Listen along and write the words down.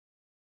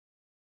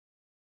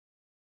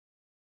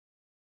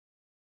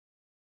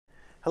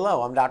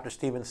Hello, I'm Dr.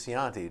 Stephen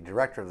Scionti,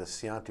 Director of the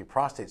Scionti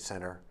Prostate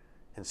Center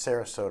in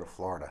Sarasota,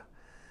 Florida.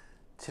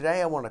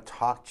 Today I want to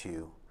talk to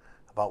you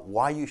about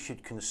why you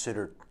should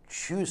consider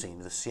choosing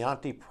the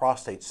Scionti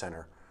Prostate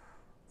Center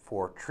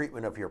for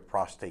treatment of your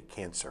prostate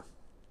cancer.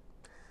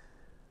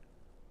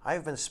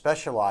 I've been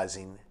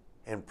specializing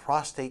in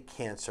prostate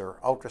cancer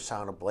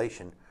ultrasound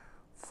ablation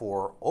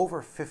for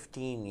over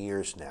 15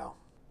 years now.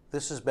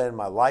 This has been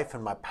my life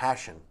and my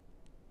passion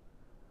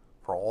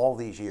for all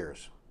these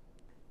years.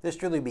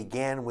 This really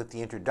began with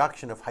the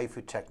introduction of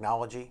HIFU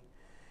technology,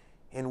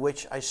 in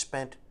which I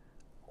spent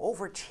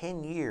over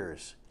 10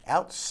 years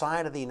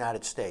outside of the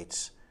United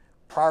States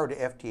prior to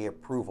FDA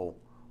approval,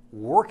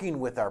 working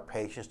with our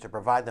patients to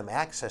provide them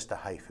access to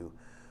HIFU,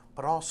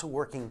 but also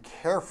working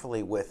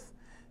carefully with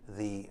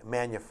the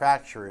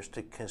manufacturers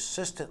to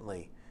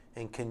consistently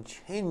and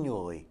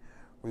continually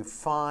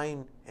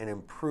refine and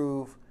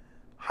improve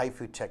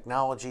HIFU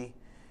technology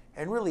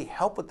and really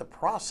help with the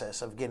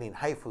process of getting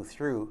HIFU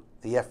through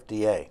the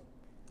FDA.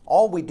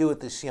 All we do at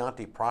the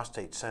Scionti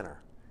Prostate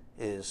Center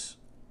is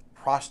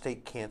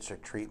prostate cancer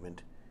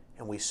treatment,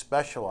 and we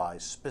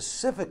specialize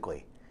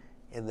specifically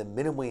in the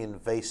minimally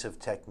invasive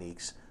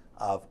techniques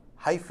of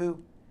HIFU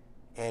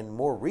and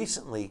more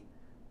recently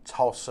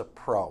TULSA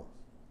Pro.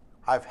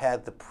 I've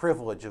had the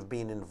privilege of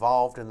being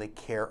involved in the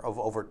care of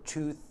over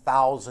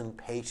 2,000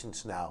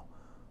 patients now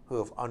who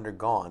have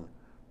undergone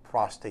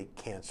prostate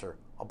cancer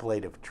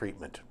ablative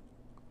treatment.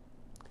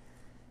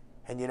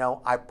 And you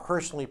know, I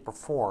personally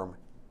perform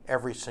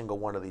every single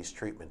one of these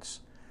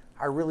treatments.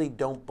 I really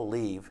don't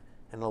believe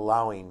in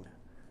allowing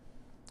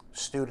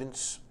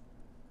students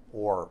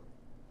or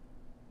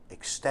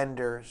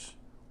extenders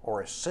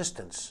or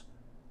assistants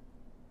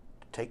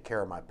to take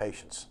care of my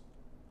patients.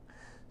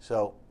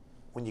 So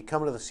when you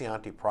come to the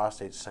Scionti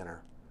Prostate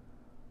Center,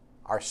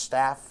 our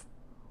staff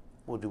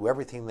will do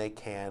everything they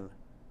can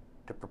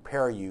to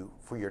prepare you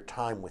for your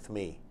time with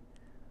me.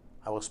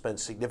 I will spend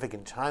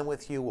significant time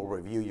with you, we'll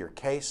review your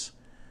case,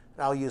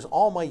 and I'll use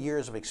all my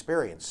years of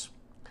experience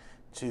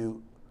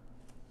to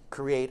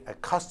create a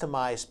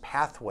customized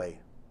pathway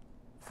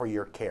for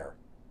your care.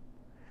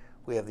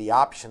 We have the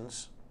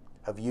options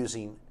of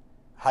using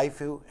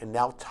HIFU and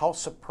now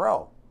TULSA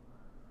Pro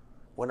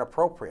when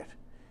appropriate.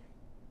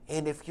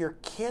 And if your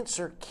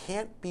cancer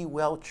can't be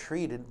well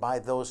treated by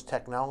those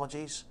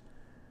technologies,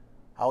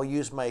 I'll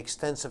use my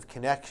extensive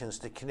connections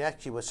to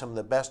connect you with some of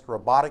the best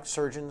robotic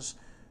surgeons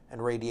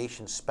and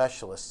radiation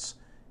specialists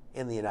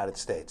in the United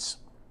States.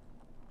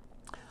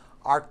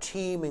 Our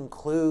team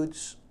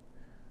includes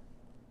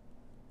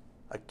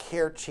a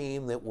care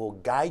team that will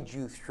guide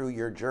you through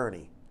your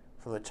journey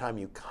from the time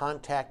you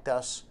contact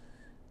us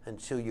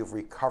until you've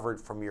recovered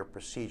from your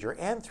procedure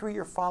and through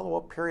your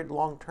follow-up period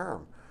long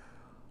term.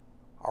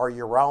 Our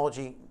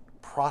urology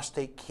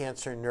prostate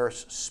cancer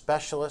nurse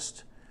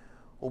specialist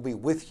will be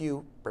with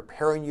you,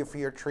 preparing you for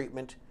your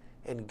treatment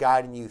and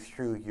guiding you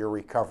through your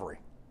recovery.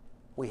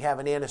 We have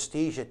an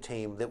anesthesia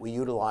team that we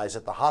utilize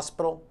at the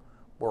hospital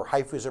where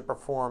HIFUs are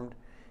performed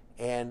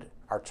and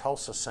our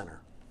TULSA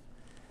Center.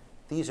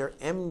 These are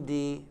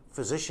MD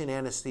physician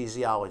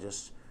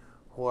anesthesiologists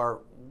who are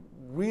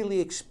really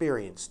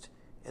experienced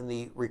in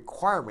the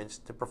requirements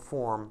to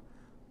perform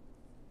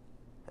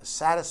a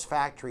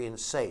satisfactory and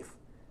safe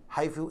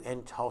HIFU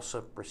and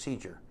TULSA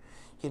procedure.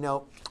 You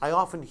know, I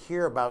often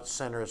hear about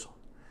centers,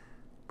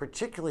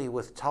 particularly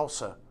with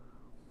TULSA,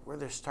 where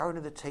they're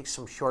starting to take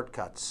some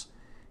shortcuts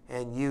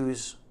and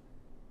use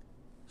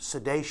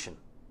sedation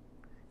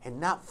and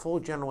not full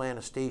general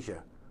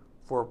anesthesia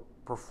for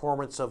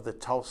performance of the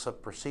TULSA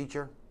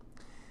procedure.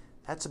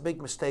 That's a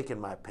big mistake in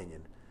my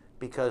opinion,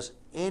 because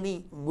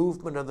any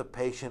movement of the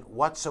patient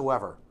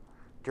whatsoever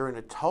during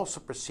a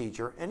TULSA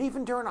procedure and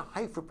even during a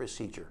HIFU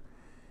procedure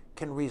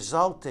can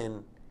result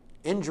in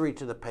injury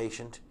to the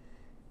patient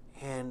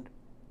and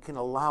can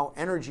allow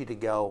energy to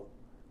go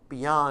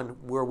beyond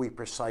where we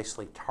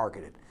precisely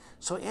targeted.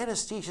 So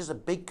anesthesia is a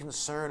big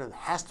concern and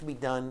has to be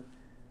done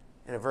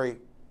in a very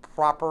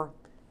proper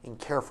and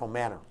careful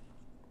manner.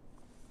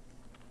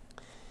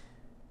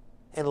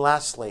 And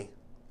lastly,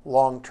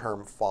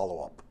 long-term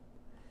follow-up.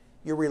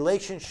 Your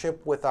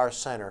relationship with our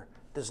center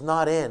does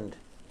not end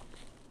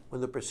when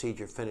the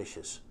procedure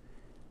finishes.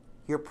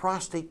 Your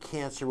prostate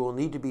cancer will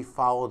need to be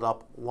followed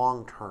up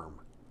long-term.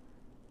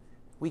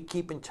 We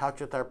keep in touch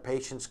with our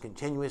patients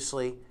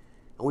continuously,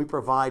 and we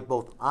provide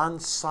both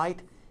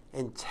on-site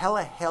and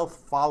telehealth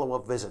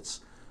follow-up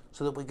visits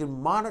so that we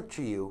can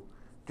monitor you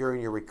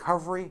during your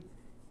recovery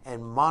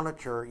and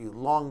monitor you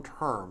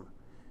long-term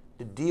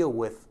to deal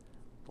with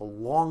the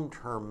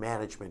long-term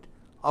management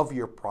of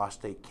your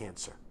prostate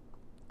cancer.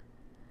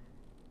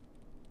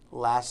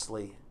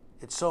 Lastly,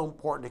 it's so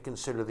important to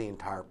consider the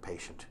entire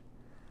patient.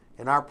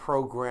 In our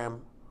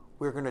program,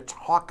 we're going to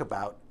talk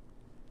about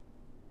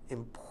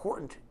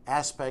important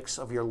aspects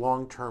of your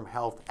long-term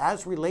health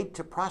as relate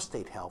to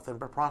prostate health and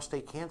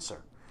prostate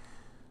cancer.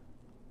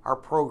 Our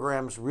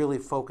programs really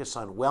focus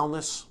on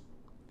wellness.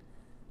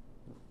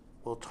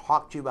 We'll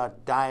talk to you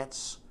about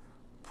diets,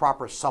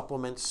 proper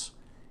supplements,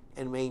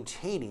 and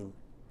maintaining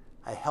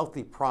a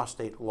healthy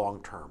prostate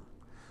long term.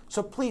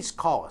 So please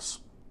call us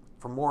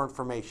for more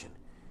information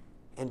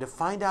and to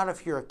find out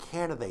if you're a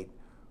candidate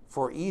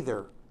for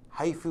either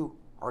HIFU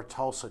or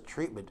TULSA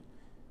treatment.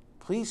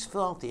 Please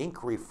fill out the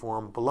inquiry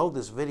form below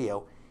this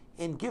video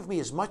and give me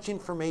as much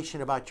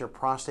information about your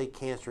prostate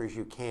cancer as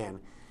you can,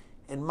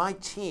 and my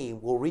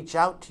team will reach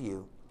out to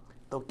you.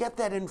 They'll get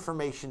that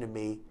information to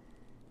me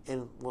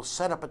and we'll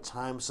set up a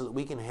time so that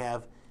we can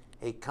have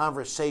a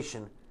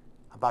conversation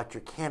about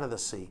your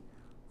candidacy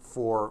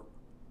for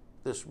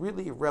this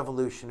really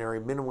revolutionary,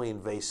 minimally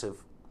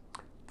invasive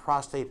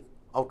prostate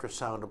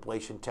ultrasound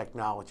ablation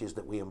technologies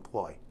that we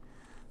employ.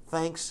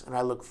 Thanks, and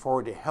I look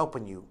forward to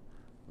helping you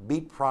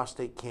beat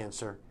prostate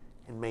cancer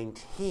and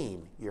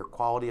maintain your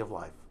quality of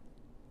life.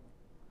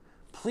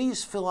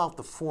 Please fill out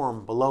the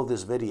form below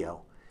this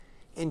video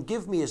and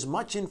give me as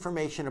much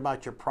information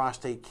about your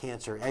prostate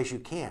cancer as you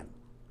can.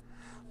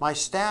 My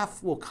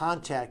staff will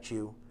contact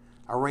you,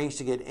 arrange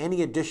to get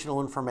any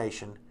additional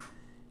information,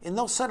 and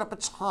they'll set up a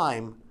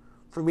time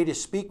for me to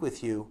speak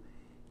with you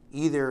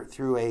either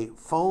through a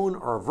phone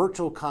or a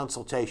virtual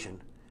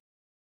consultation